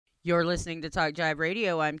You're listening to Talk Jive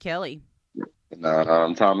Radio. I'm Kelly. And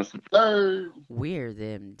I'm Thomas the Third. We're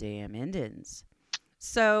them damn Indians.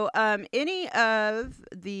 So, any of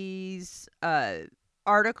these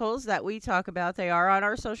articles that we talk about, they are on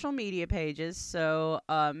our social media pages. So,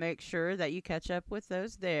 make sure that you catch up with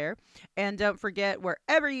those there. And don't forget,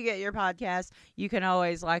 wherever you get your podcast, you can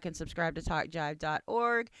always like and subscribe to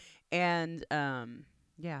talkjive.org. And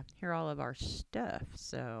yeah, hear all of our stuff.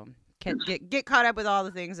 So, get caught up with all the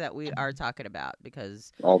things that we are talking about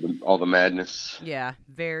because All the madness. yeah,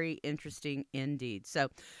 very interesting indeed.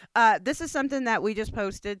 This is something that we just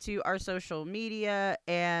posted to our social media,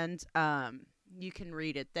 and you can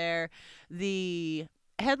read it there. The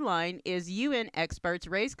headline is UN experts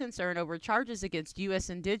raise concern over charges against U.S.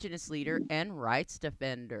 indigenous leader and rights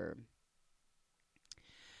defender.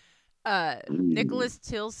 Mm. Nicholas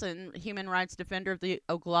Tilson, human rights defender of the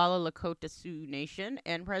Oglala Lakota Sioux Nation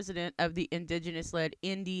and president of the indigenous led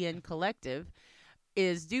Indian Collective,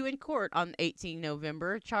 is due in court on 18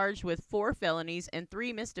 November, charged with 4 felonies and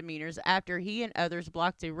 3 misdemeanors after he and others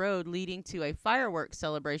blocked a road leading to a fireworks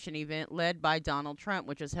celebration event led by Donald Trump,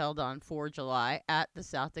 which was held on 4 July at the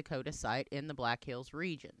South Dakota site in the Black Hills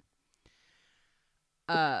region.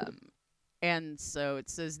 Um, and so it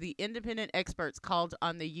says the independent experts called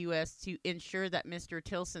on the U.S. to ensure that Mr.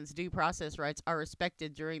 Tilson's due process rights are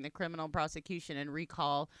respected during the criminal prosecution and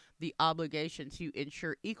recall the obligation to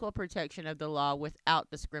ensure equal protection of the law without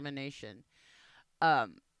discrimination.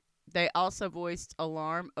 Um, they also voiced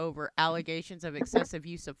alarm over allegations of excessive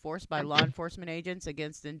use of force by law enforcement agents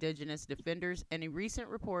against indigenous defenders and a recent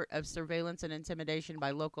report of surveillance and intimidation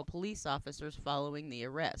by local police officers following the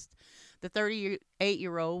arrest. The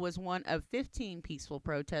 38-year-old was one of 15 peaceful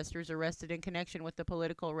protesters arrested in connection with the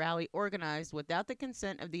political rally organized without the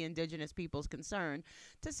consent of the indigenous peoples concerned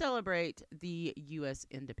to celebrate the U.S.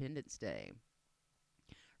 Independence Day.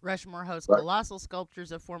 Rushmore hosts Right. colossal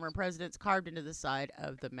sculptures of former presidents carved into the side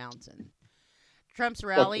of the mountain. Trump's Fucking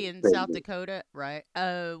rally in South crazy. Dakota, right?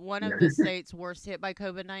 One of the states worst hit by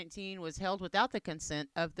COVID-19 was held without the consent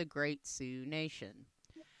of the Great Sioux Nation.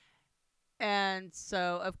 And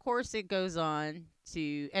so, of course, it goes on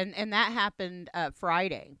to, and that happened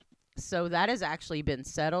Friday. So that has actually been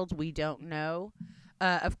settled. We don't know.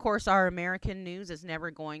 Of course, our American news is never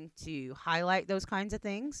going to highlight those kinds of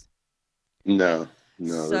things. No,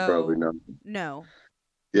 no, they're probably So, not. no.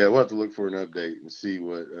 Yeah, we'll have to look for an update and see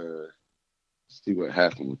what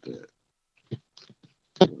happened with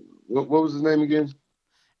that. What was his name again?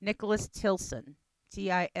 Nicholas Tilson.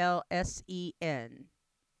 Tilsen.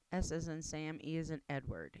 S as in Sam, E as in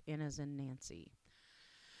Edward, N as in Nancy.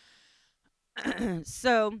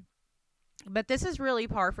 So, but this is really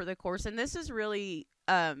par for the course, and this is really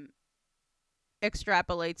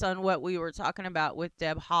extrapolates on what we were talking about with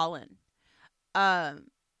Deb Holland. Um,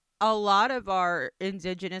 a lot of our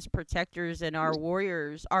indigenous protectors and our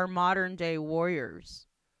warriors, our modern day warriors,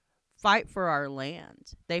 fight for our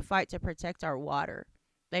land. They fight to protect our water.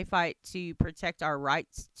 They fight to protect our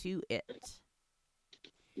rights to it.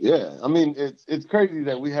 Yeah, I mean it's crazy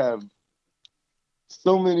that we have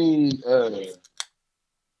so many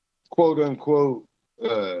quote unquote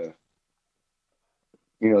uh,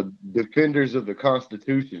 defenders of the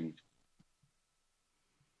Constitution,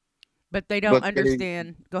 But they don't but they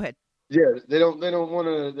understand. Go ahead. yeah they don't want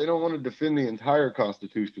to defend the entire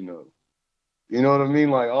Constitution though. You know what I mean?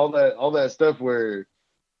 Like all that stuff where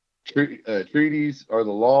treaties are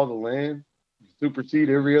the law of the land, supersede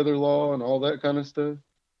every other law and all that kind of stuff.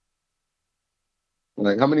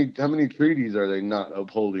 Like how many treaties are they not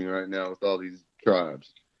upholding right now with all these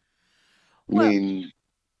tribes? I Well, mean,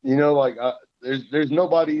 like there's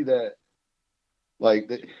nobody that like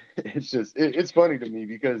that, it's funny to me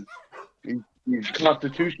because these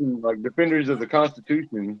constitution like defenders of the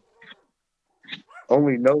Constitution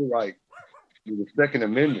only know like the Second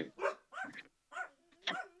Amendment.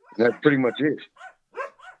 And that's pretty much it.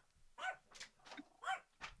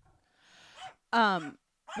 um,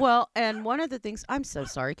 well, and one of the things, I'm so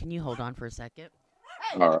sorry. Can you hold on for a second?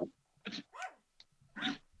 All right.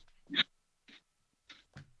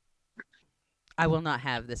 I will not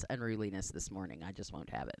have this unruliness this morning. I just won't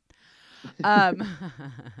have it. Um,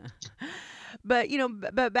 but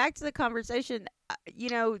but back to the conversation.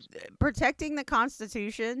 Protecting the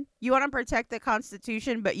Constitution. You want to protect the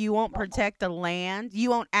Constitution, but you won't protect the land. You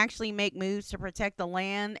won't actually make moves to protect the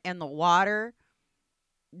land and the water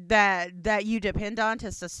that you depend on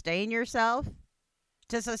to sustain yourself,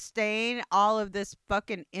 to sustain all of this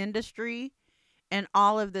fucking industry and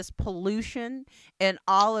all of this pollution and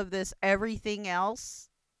all of this everything else.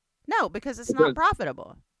 No, because it's not Because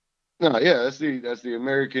profitable. no, yeah, that's the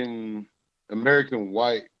American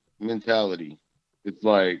white. mentality. It's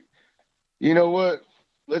like, you know what?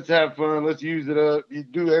 Let's have fun. Let's use it up. You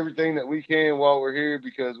do everything that we can while we're here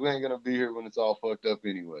because we ain't gonna be here when it's all fucked up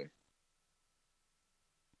anyway.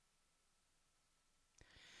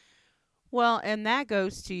 Well, and that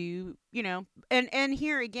goes to, and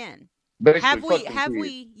here again, Basically, fuck them have kids.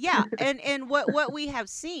 we yeah, and what we have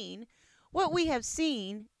seen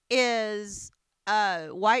is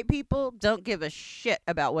white people don't give a shit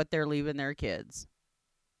about what they're leaving their kids,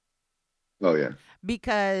 Oh yeah,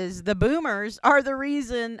 because the boomers are the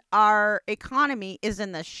reason our economy is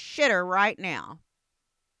in the shitter right now.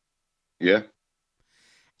 yeah,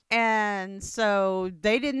 And so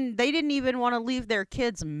they didn't even want to leave their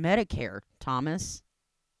kids Medicare, Thomas.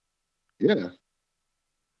 yeah.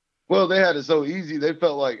 Well, they had it so easy. They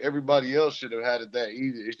felt like everybody else should have had it that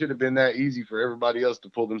easy. It should have been that easy for everybody else to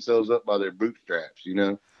pull themselves up by their bootstraps. You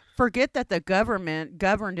know? Forget that the government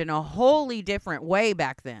governed in a wholly different way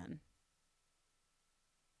back then.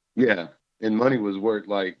 Yeah. And money was worth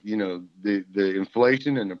like the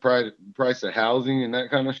inflation and the price of housing and that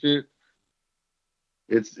kind of shit.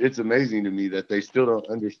 It's amazing to me that they still don't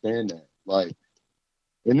understand that. Like,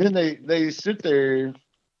 and then they sit there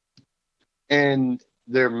and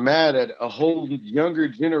they're mad at a whole younger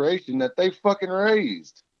generation that they fucking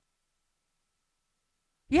raised.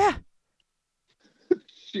 Yeah.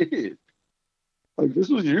 Shit. Like, this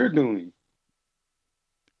was your doing.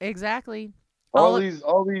 Exactly. All these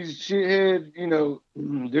shithead,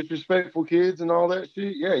 disrespectful kids and all that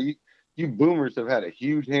shit. Yeah, you boomers have had a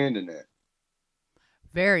huge hand in that.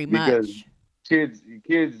 Very Because much.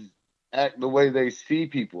 kids act the way they see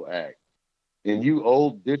people act. And you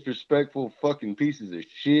old disrespectful fucking pieces of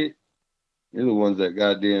shit, you're the ones that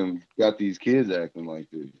goddamn got these kids acting like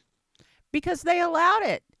this. Because they allowed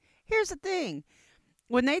it. Here's the thing.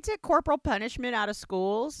 When they took corporal punishment out of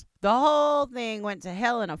schools, the whole thing went to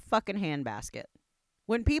hell in a fucking handbasket.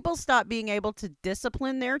 When people stopped being able to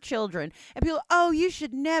discipline their children, and people, oh, you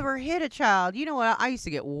should never hit a child. You know what? I used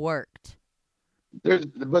to get worked.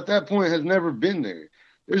 But that point has never been there.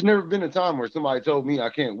 There's never been a time where somebody told me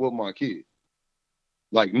I can't whoop my kid.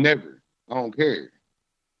 Like, never. I don't care.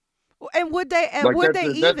 And would they? Like, would they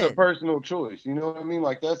even? That's a personal choice. You know what I mean?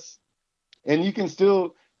 Like, and you can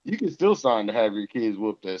still sign to have your kids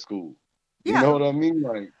whooped at school. You know what I mean?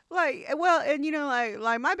 Well, and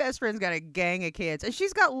like my best friend's got a gang of kids, and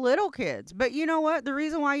she's got little kids. But you know what? The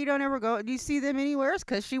reason why you don't ever you see them anywhere is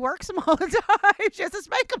because she works them all the time. She has to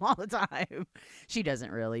spank them all the time. She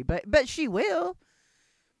doesn't really, but she will.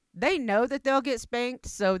 They know that they'll get spanked,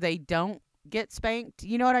 so they don't get spanked.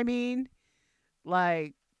 You know what I mean?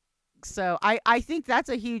 Like, so I think that's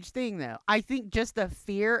a huge thing, though. I think just the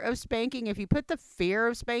fear of spanking, if you put the fear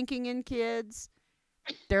of spanking in kids,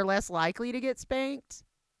 they're less likely to get spanked.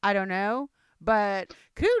 I don't know. But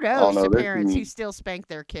kudos to parents who still spank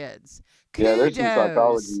their kids. Kudos. Yeah, there's some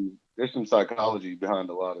psychology. There's some psychology behind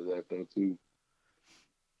a lot of that, though, too.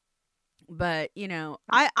 But,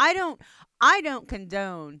 I don't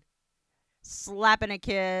condone slapping a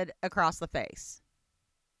kid across the face.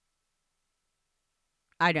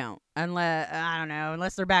 I don't.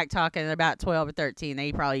 Unless they're back talking about 12 or 13.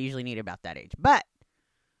 They probably usually need about that age. But,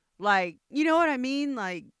 like, you know what I mean?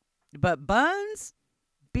 Like, but buns?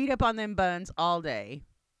 Beat up on them buns all day.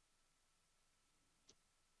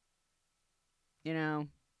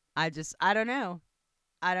 I don't know.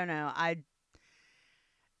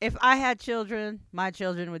 If I had children, my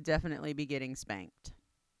children would definitely be getting spanked.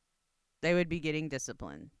 They would be getting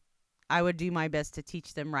disciplined. I would do my best to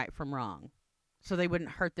teach them right from wrong, so they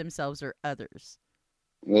wouldn't hurt themselves or others.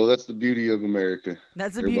 Well, that's the beauty of America.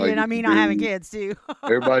 That's the beauty, and I mean, not having kids too.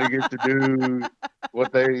 Everybody gets to do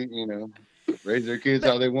what they, raise their kids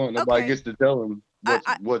how they want. Nobody gets to tell them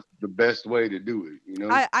what's the best way to do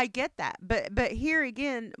it. I get that, but here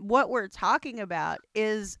again, what we're talking about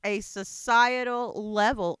is a societal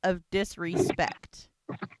level of disrespect.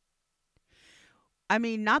 I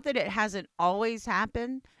mean, not that it hasn't always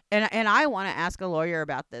happened, and I want to ask a lawyer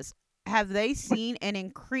about this. Have they seen an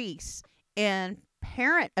increase in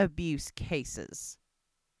parent abuse cases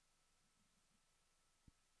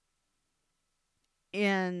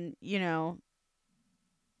in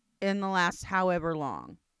the last however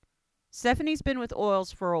long? Stephanie's been with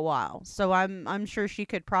Oils for a while, so I'm sure she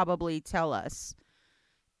could probably tell us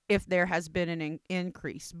if there has been an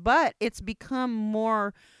increase. But it's become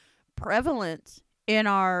more prevalent in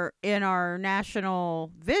our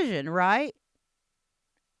national vision, right?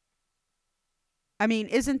 I mean,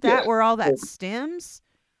 isn't that where all that stems?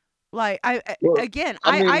 Like, I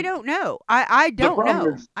don't know. I don't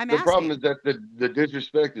know. I'm asking. The problem is that the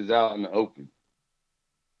disrespect is out in the open.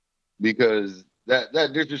 Because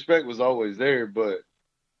that disrespect was always there, but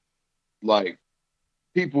like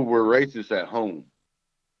people were racist at home.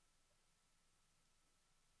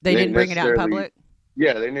 They They didn't didn't bring it out in necessarily, public.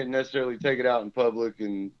 yeah, they didn't necessarily take it out in public,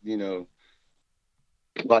 and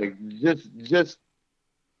like just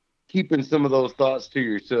keeping some of those thoughts to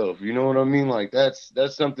yourself. You know what I mean? Like that's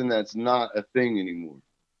something that's not a thing anymore.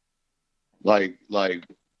 Like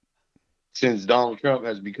since Donald Trump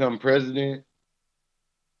has become president,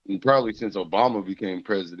 and probably since Obama became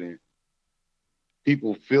president,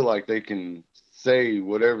 people feel like they can say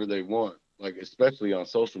whatever they want, like especially on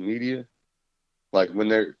social media. Like when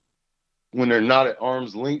they're not at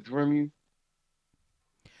arm's length from you.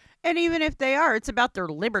 And even if they are, it's about their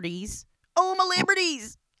liberties. Oh, my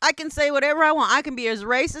liberties! I can say whatever I want. I can be as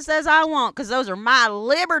racist as I want because those are my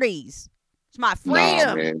liberties. It's my Nah,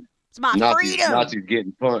 freedom. man. It's my freedom. Nazis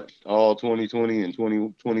getting punched all 2020 and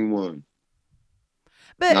 2021.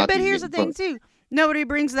 But Nazis here's the getting thing punched. too. Nobody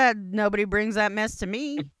brings that mess to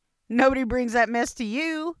me. Nobody brings that mess to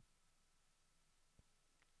you.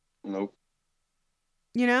 Nope.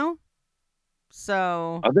 You know?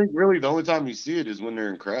 So I think really the only time you see it is when they're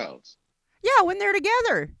in crowds. yeah, when they're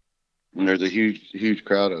together. When there's a huge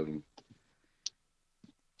crowd of them.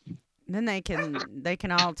 Then they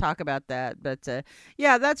can all talk about that. But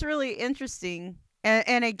yeah, that's really interesting.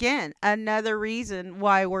 And again, another reason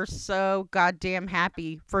why we're so goddamn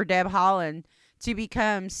happy for Deb Haaland to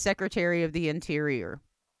become Secretary of the Interior.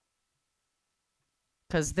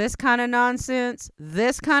 Because this kind of nonsense,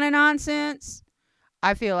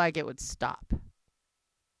 I feel like it would stop.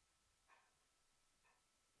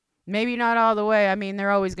 Maybe not all the way. I mean,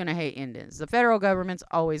 they're always going to hate Indians. The federal government's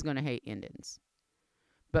always going to hate Indians.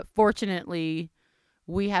 But fortunately,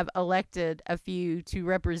 we have elected a few to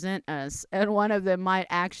represent us, and one of them might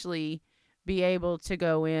actually be able to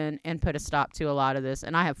go in and put a stop to a lot of this.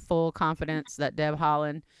 And I have full confidence that Deb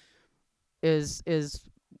Haaland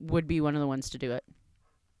would be one of the ones to do it.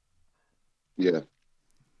 Yeah.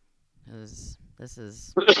 This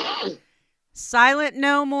is silent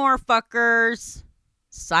no more, fuckers.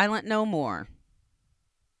 Silent no more.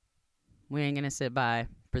 We ain't gonna sit by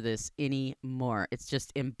for this anymore. It's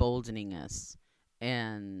just emboldening us.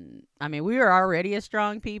 And I mean, we were already a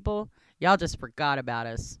strong people. Y'all just forgot about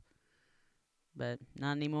us. But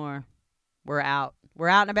not anymore. We're out. We're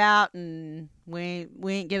out and about, and we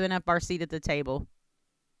ain't giving up our seat at the table.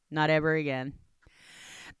 Not ever again.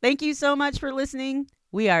 Thank you so much for listening.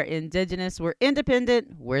 We are indigenous. We're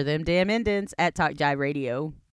independent. We're them damn Indians at Talk Jive Radio.